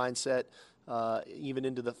our mindset, even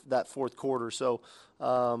into that fourth quarter. So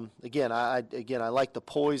again, I like the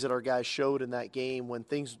poise that our guys showed in that game when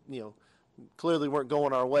things clearly weren't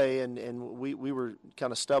going our way, and we were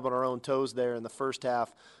kind of stubbing our own toes there in the first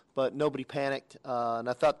half. but nobody panicked. And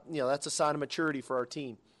I thought, that's a sign of maturity for our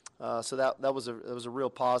team. So that was a real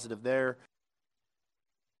positive there.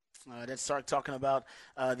 That's Sark talking about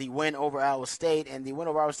the win over Iowa State, and the win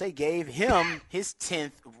over Iowa State gave him his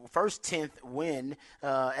first 10th win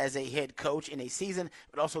as a head coach in a season,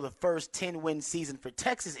 but also the first 10-win season for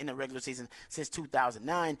Texas in the regular season since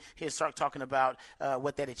 2009. Here's Sark talking about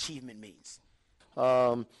what that achievement means.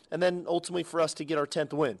 And then ultimately for us to get our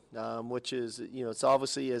 10th win, which is, it's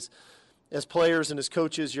obviously as players and as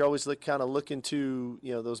coaches, you're always looking to,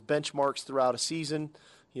 those benchmarks throughout a season.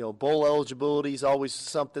 Bowl eligibility is always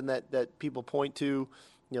something that people point to.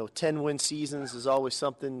 10-win seasons is always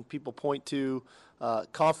something people point to.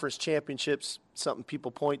 Conference championships, something people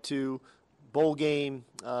point to. Bowl game,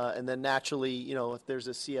 and then naturally, if there's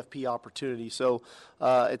a CFP opportunity. So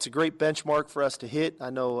it's a great benchmark for us to hit. I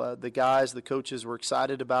know the coaches were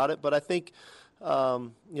excited about it, but I think,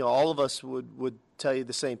 all of us would tell you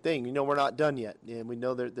the same thing. We're not done yet, and we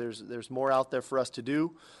know that there's more out there for us to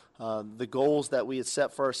do. The goals that we had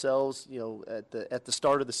set for ourselves, at the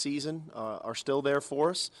start of the season, are still there for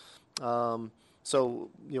us. So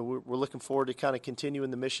we're looking forward to kind of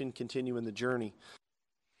continuing the mission, continuing the journey.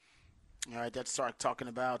 All right, that's Sark talking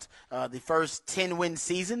about the first 10-win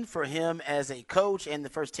season for him as a coach and the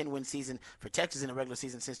first 10-win season for Texas in the regular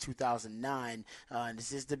season since 2009. And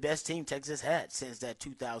this is the best team Texas had since that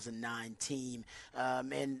 2009 team.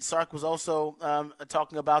 And Sark was also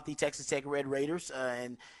talking about the Texas Tech Red Raiders,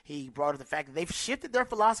 and he brought up the fact that they've shifted their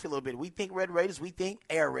philosophy a little bit. We think Red Raiders, we think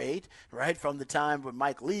air raid, right, from the time with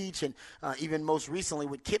Mike Leach and even most recently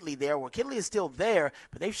with Kitley there, where Kitley is still there,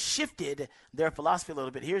 but they've shifted their philosophy a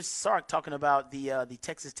little bit. Here's Sark talking about the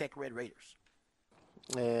Texas Tech Red Raiders.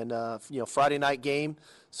 And, Friday night game.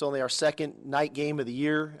 It's only our second night game of the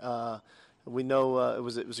year. We know it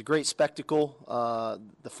was a great spectacle,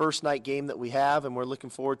 the first night game that we have, and we're looking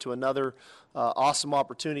forward to another awesome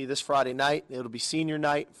opportunity this Friday night. It'll be senior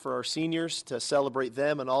night for our seniors to celebrate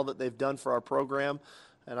them and all that they've done for our program.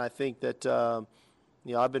 And I think that,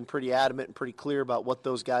 I've been pretty adamant and pretty clear about what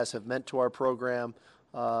those guys have meant to our program.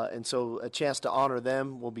 And so a chance to honor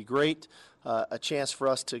them will be great. A chance for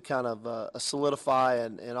us to kind of solidify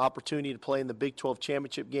an opportunity to play in the Big 12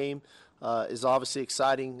 championship game is obviously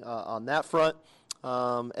exciting on that front.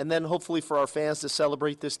 And then hopefully for our fans to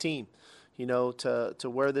celebrate this team, to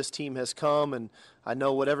where this team has come. And I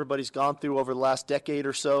know what everybody's gone through over the last decade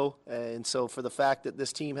or so. And so for the fact that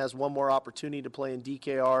this team has one more opportunity to play in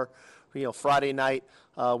DKR, Friday night,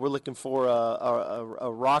 we're looking for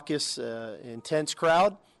a raucous, intense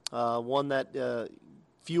crowd, one that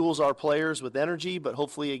fuels our players with energy, but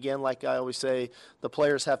hopefully, again, like I always say, the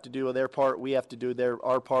players have to do their part. We have to do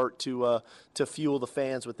our part to fuel the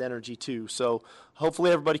fans with energy too. So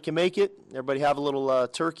hopefully everybody can make it. Everybody have a little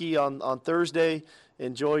turkey on Thursday.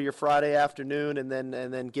 Enjoy your Friday afternoon, and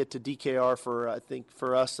then get to DKR for, I think,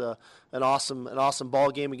 for us an awesome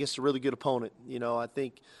ball game against a really good opponent. I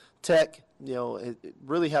think Tech, it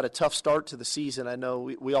really had a tough start to the season. I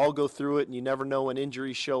know we all go through it, and you never know when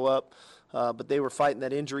injuries show up. But they were fighting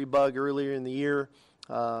that injury bug earlier in the year.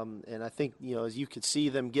 And I think, as you could see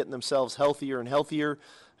them getting themselves healthier and healthier,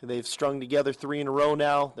 they've strung together 3 in a row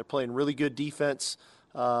now. They're playing really good defense.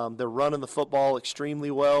 They're running the football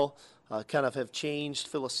extremely well, kind of have changed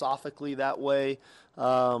philosophically that way.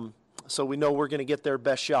 So we know we're going to get their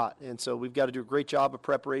best shot. And so we've got to do a great job of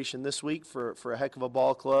preparation this week for a heck of a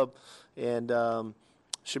ball club. And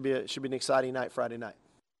should be an exciting night Friday night.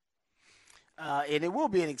 And it will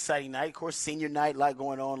be an exciting night. Of course, senior night, a lot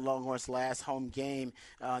going on, Longhorns' last home game.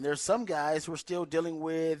 There's some guys who are still dealing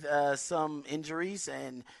with some injuries,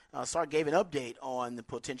 and Sark gave an update on the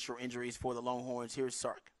potential injuries for the Longhorns. Here's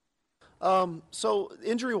Sark. So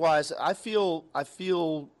injury-wise, I feel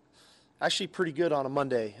actually pretty good on a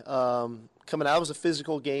Monday. Coming out, it was a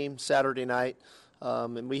physical game Saturday night,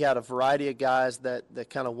 and we had a variety of guys that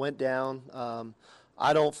kind of went down.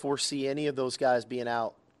 I don't foresee any of those guys being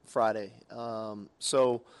out Friday.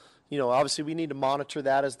 So, obviously we need to monitor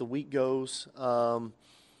that as the week goes.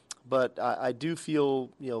 But I do feel,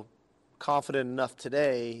 confident enough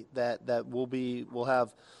today that we'll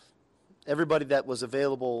have everybody that was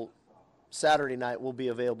available Saturday night will be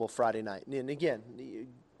available Friday night. And again,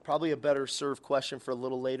 probably a better served question for a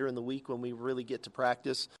little later in the week when we really get to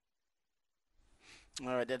practice.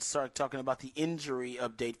 All right, that's Sark talking about the injury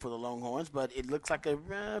update for the Longhorns, but it looks like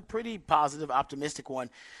a pretty positive, optimistic one.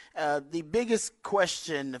 The biggest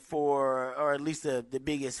question or at least the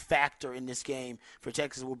biggest factor in this game for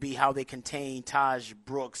Texas will be how they contain Taj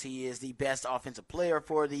Brooks. He is the best offensive player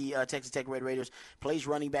for the Texas Tech Red Raiders, plays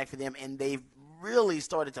running back for them, and they've really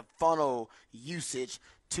started to funnel usage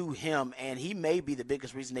to him, and he may be the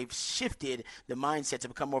biggest reason they've shifted the mindset to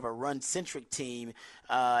become more of a run-centric team.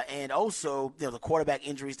 And also, the quarterback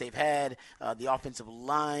injuries they've had, the offensive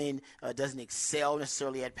line doesn't excel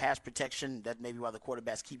necessarily at pass protection. That may be why the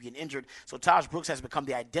quarterbacks keep getting injured. So Taj Brooks has become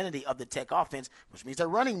the identity of the Tech offense, which means they're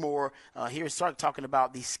running more. Here's Sark talking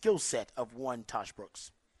about the skill set of one Taj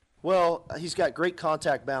Brooks. Well, he's got great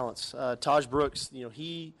contact balance. Taj Brooks,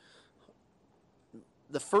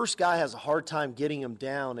 the first guy has a hard time getting him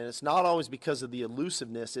down, and it's not always because of the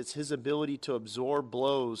elusiveness. It's his ability to absorb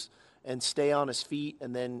blows and stay on his feet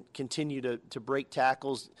and then continue to break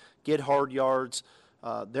tackles, get hard yards.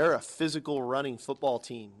 They're a physical running football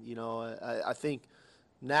team. I think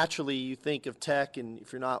naturally you think of Tech, and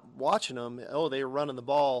if you're not watching them, they're running the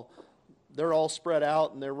ball. They're all spread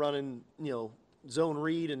out, and they're running, zone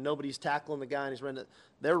read, and nobody's tackling the guy, and he's running.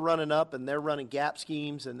 They're running up, and they're running gap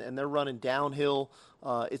schemes, and they're running downhill.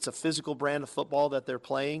 It's a physical brand of football that they're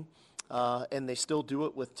playing, and they still do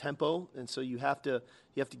it with tempo. And so you have to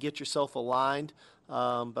get yourself aligned.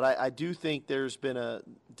 But I do think there's been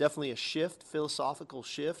definitely a shift, philosophical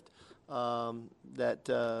shift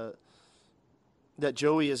that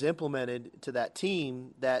Joey has implemented to that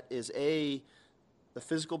team. That is the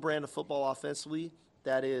physical brand of football offensively,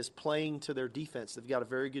 that is playing to their defense. They've got a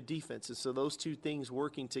very good defense. And so those two things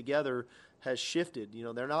working together has shifted.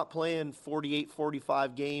 They're not playing 48,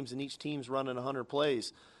 45 games and each team's running 100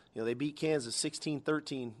 plays. They beat Kansas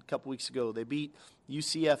 16-13 a couple weeks ago. They beat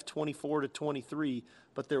UCF 24-23,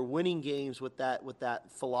 but they're winning games with that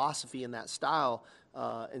philosophy and that style.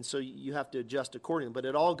 And so you have to adjust accordingly. But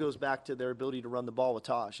it all goes back to their ability to run the ball with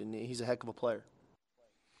Taj, and he's a heck of a player.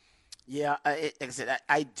 Yeah, like I said,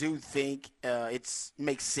 I do think it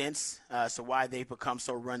makes sense so why they've become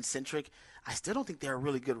so run-centric. I still don't think they're a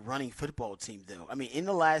really good running football team, though. I mean, in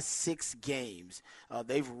the last 6 games,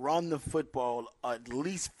 they've run the football at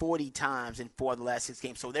least 40 times in 4 of the last 6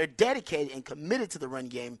 games. So they're dedicated and committed to the run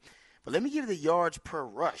game. But let me give you the yards per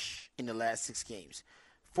rush in the last 6 games.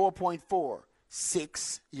 4.4,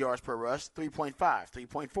 6 yards per rush, 3.5,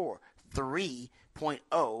 3.4,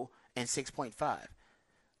 3.0, and 6.5.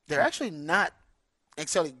 They're actually not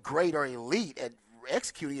necessarily great or elite at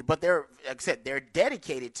executing it, but they're, like I said, they're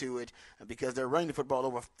dedicated to it because they're running the football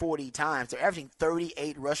over 40 times. They're averaging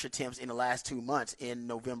 38 rush attempts in the last 2 months in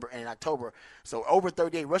November and in October. So over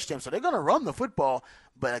 38 rush attempts. So they're going to run the football,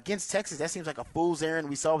 but against Texas, that seems like a fool's errand.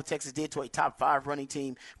 We saw what Texas did to a top 5 running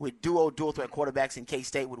team with dual threat quarterbacks in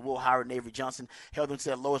K-State with Will Howard and Avery Johnson, held them to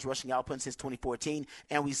their lowest rushing output since 2014.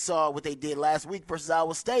 And we saw what they did last week versus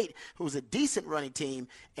Iowa State, who was a decent running team,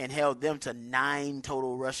 and held them to 9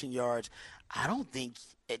 total rushing yards. I don't think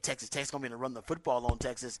Texas Tech's going to be able to run the football on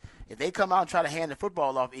Texas. If they come out and try to hand the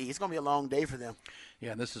football off, it's going to be a long day for them.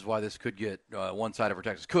 Yeah, and this is why this could get one-sided for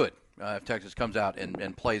Texas. If Texas comes out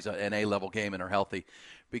and plays an A-level game and are healthy.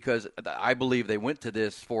 Because I believe they went to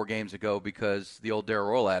this 4 games ago because the old Darrell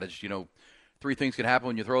Royal adage, 3 things can happen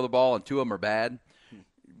when you throw the ball and 2 of them are bad.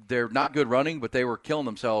 They're not good running, but they were killing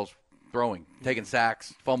themselves throwing, taking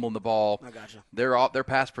sacks, fumbling the ball. I gotcha. Their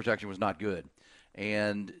pass protection was not good.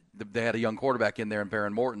 And they had a young quarterback in there in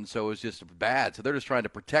Baron Morton, so it was just bad. So they're just trying to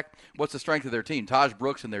protect what's the strength of their team, Taj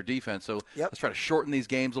Brooks and their defense. So let's try to shorten these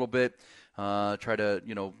games a little bit, try to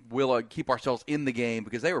we'll keep ourselves in the game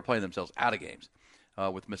because they were playing themselves out of games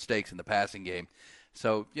with mistakes in the passing game.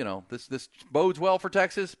 So this bodes well for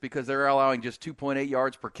Texas because they're allowing just 2.8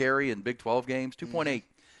 yards per carry in Big 12 games, 2.8.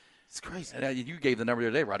 It's crazy. And you gave the number the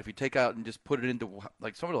other day, Rod. If you take out and just put it into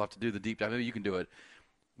somebody will have to do the deep dive. Maybe you can do it.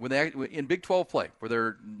 When they in Big 12 play, where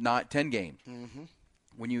they're not 10 games,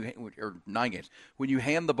 or 9 games, when you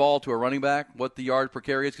hand the ball to a running back, what the yards per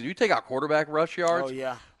carry is, because you take out quarterback rush yards. Oh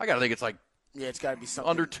yeah, I gotta think it's like it's got to be something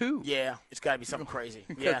under 2. Yeah, it's got to be something crazy.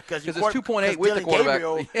 Yeah, because it's 2.8 with the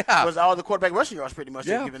quarterback. Was all the quarterback rushing yards pretty much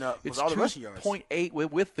they're giving up. It's all the rushing yards. 2.8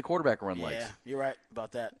 with the quarterback run legs. Yeah, you're right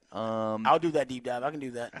about that. I'll do that deep dive. I can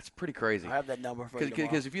do that. That's pretty crazy. I have that number for you tomorrow.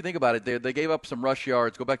 Because if you think about it, they gave up some rush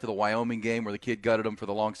yards. Go back to the Wyoming game where the kid gutted them for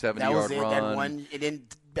the long 70-yard run. That one. It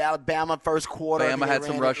didn't. Alabama first quarter. Bama had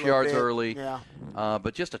some rush yards early. Yeah.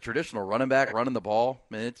 But just a traditional running back running the ball,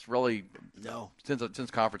 man, it's really since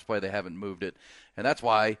conference play they haven't moved it. And that's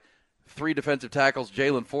why 3 defensive tackles,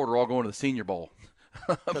 Jalen Ford, are all going to the Senior Bowl.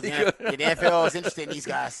 The NFL is interested in these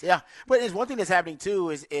guys. Yeah. But there's one thing that's happening, too,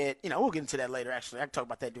 is we'll get into that later, actually. I can talk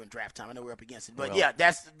about that during draft time. I know we're up against it. But,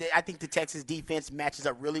 I think the Texas defense matches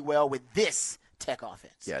up really well with this Tech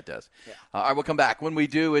offense. Yeah, it does. Yeah. All right, we'll come back. When we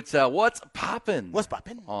do, it's What's Poppin'? What's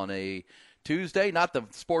Poppin'? On a Tuesday, not the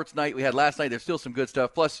sports night we had last night. There's still some good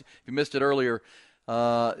stuff. Plus, if you missed it earlier,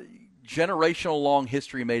 generational long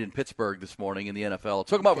history made in Pittsburgh this morning in the NFL.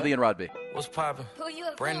 Took them up with Ian Rodby. What's poppin'?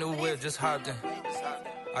 Brand new whip, just hopped in.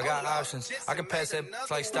 I got options. I can pass that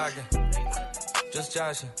like Stockton. Just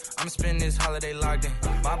joshing. I'm spending this holiday locked in.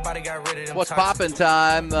 My body got rid of them. What's poppin'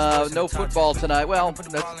 time? No football tonight. Well,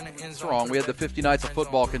 that's wrong. We had the 50 nights of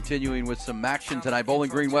football continuing with some action tonight. Bowling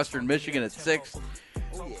Green, Western Michigan at 6.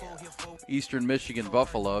 Eastern Michigan,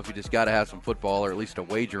 Buffalo, if you just got to have some football or at least a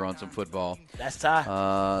wager on some football. That's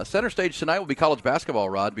time. Center stage tonight will be college basketball,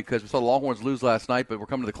 Rod, because we saw the Longhorns lose last night, but we're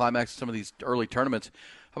coming to the climax of some of these early tournaments.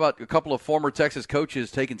 How about a couple of former Texas coaches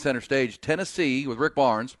taking center stage? Tennessee with Rick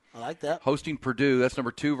Barnes. I like that. Hosting Purdue. That's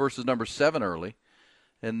number 2 versus number 7 early.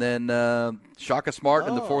 And then Shaka Smart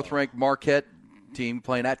and the 4th-ranked Marquette team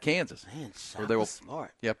playing at Kansas. Man, Shaka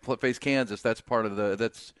Smart. Yeah, face Kansas. That's part of the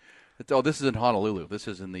this is in Honolulu. This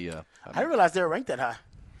is in the I didn't realize they were ranked that high,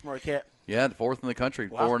 Marquette. Yeah, the 4th in the country,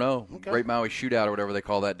 Wow. 4-0. Okay. Great Maui Shootout or whatever they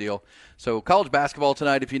call that deal. So college basketball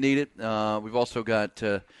tonight if you need it. We've also got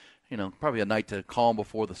probably a night to calm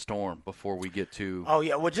before the storm before we get to. Oh,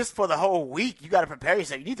 yeah. Well, just for the whole week, you got to prepare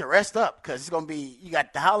yourself. You need to rest up because it's going to be – you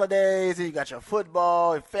got the holidays and you got your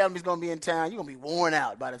football. Your family's going to be in town. You're going to be worn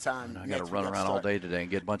out by the time I got to run around all day today and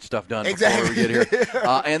get a bunch of stuff done Exactly. before we get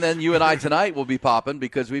here. And then you and I tonight will be popping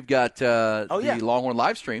because we've got the Longhorn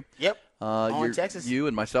live stream. Yep. On Texas. You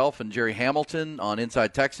and myself and Jerry Hamilton on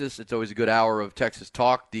Inside Texas. It's always a good hour of Texas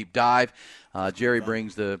talk, deep dive. Jerry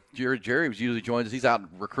brings Jerry usually joins us. He's out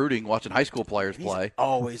recruiting, watching high school players play. He's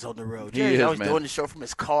always on the road. He Jerry's is, always man. doing the show from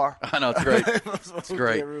his car. I know, it's great. It's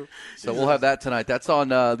great. So we'll have that tonight. That's on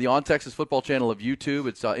the On Texas Football channel of YouTube.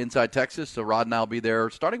 It's Inside Texas. So Rod and I will be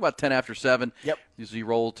there starting about 10 after 7. Yep. Usually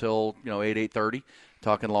roll till 8:30.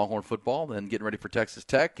 Talking Longhorn football, then getting ready for Texas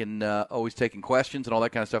Tech, and always taking questions and all that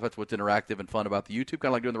kind of stuff. That's what's interactive and fun about the YouTube, kind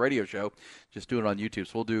of like doing the radio show, just doing it on YouTube.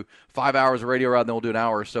 So we'll do 5 hours of radio, Rod, and then we'll do an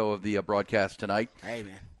hour or so of the broadcast tonight. Hey,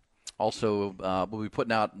 man. Also, we'll be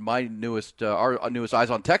putting out our newest Eyes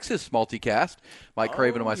on Texas multicast. Mike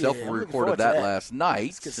Craven and myself yeah, we I'm looking recorded forward to that that. last night.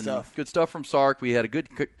 That's good stuff. Good stuff from Sark. We had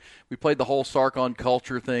we played the whole Sark on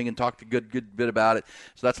culture thing and talked a good bit about it.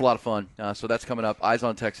 So that's a lot of fun. So that's coming up. Eyes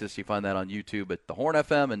on Texas. You find that on YouTube at the Horn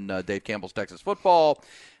FM and Dave Campbell's Texas Football.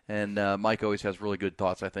 And Mike always has really good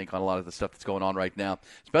thoughts, I think, on a lot of the stuff that's going on right now,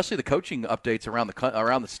 especially the coaching updates around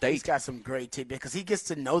the state. He's got some great tips because he gets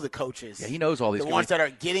to know the coaches. Yeah, he knows all these. The ones that are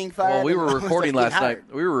getting fired. Well, we were and the ones recording that last get night.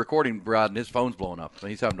 hired. We were recording Brad, and his phone's blowing up, and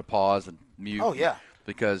he's having to pause and mute. Oh, yeah.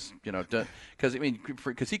 Because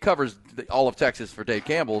he covers all of Texas for Dave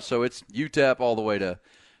Campbell, so it's UTEP all the way to.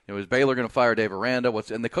 Is Baylor going to fire Dave Aranda?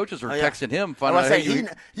 And the coaches were texting him, finding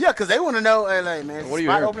out. Because they want to know, hey, man, what are you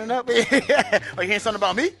spot hearing? opening up? Are you hearing something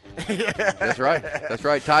about me? That's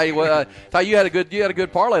right. Ty, you had a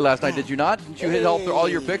good parlay last night, did you not? Didn't you hit all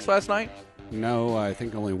your picks last night? No, I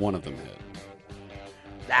think only one of them hit.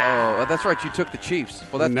 Oh, that's right. You took the Chiefs.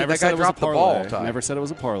 Well, that guy dropped the ball. Ty. Never said it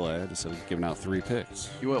was a parlay. I just said giving out 3 picks.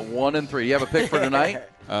 You went 1 and 3. You have a pick for tonight?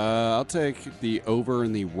 I'll take the over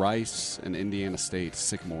in the Rice and Indiana State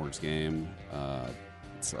Sycamores game.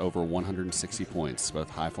 It's over 160 points, both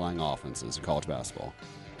high-flying offenses in college basketball.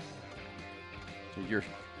 So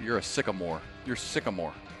you're a sycamore. You're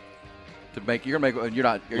sycamore. You're gonna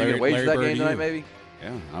wager that game tonight, maybe?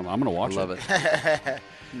 Yeah, I'm gonna watch it. I love it.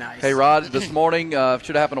 Nice. Hey, Rod, this morning, should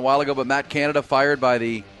have happened a while ago, but Matt Canada fired by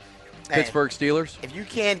the Pittsburgh Steelers. If you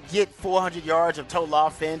can't get 400 yards of total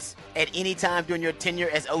offense at any time during your tenure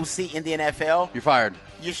as OC in the NFL, you're fired.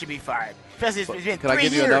 You should be fired. Especially it's been 3 years. Can I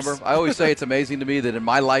give you a number? I always say it's amazing to me that in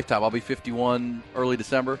my lifetime, I'll be 51 early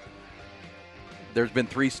December. There's been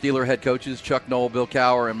 3 Steeler head coaches, Chuck Noll, Bill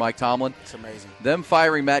Cowher, and Mike Tomlin. It's amazing. Them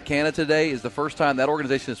firing Matt Canada today is the first time that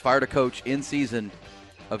organization has fired a coach in season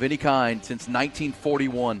of any kind since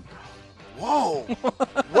 1941. Whoa.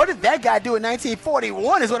 What did that guy do in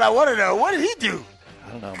 1941 is what I want to know. What did he do?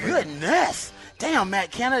 I don't know. Goodness. Damn, Matt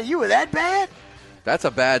Canada, you were that bad? That's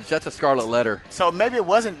a scarlet letter. So maybe it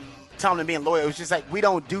wasn't Tomlin being loyal. It was just like, we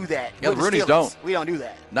don't do that. Yeah, the Rooney's don't. We don't do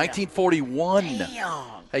that. 1941. Damn.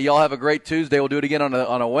 Hey, y'all have a great Tuesday. We'll do it again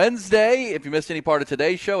on a Wednesday. If you missed any part of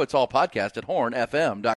today's show, it's all podcast at hornfm.com.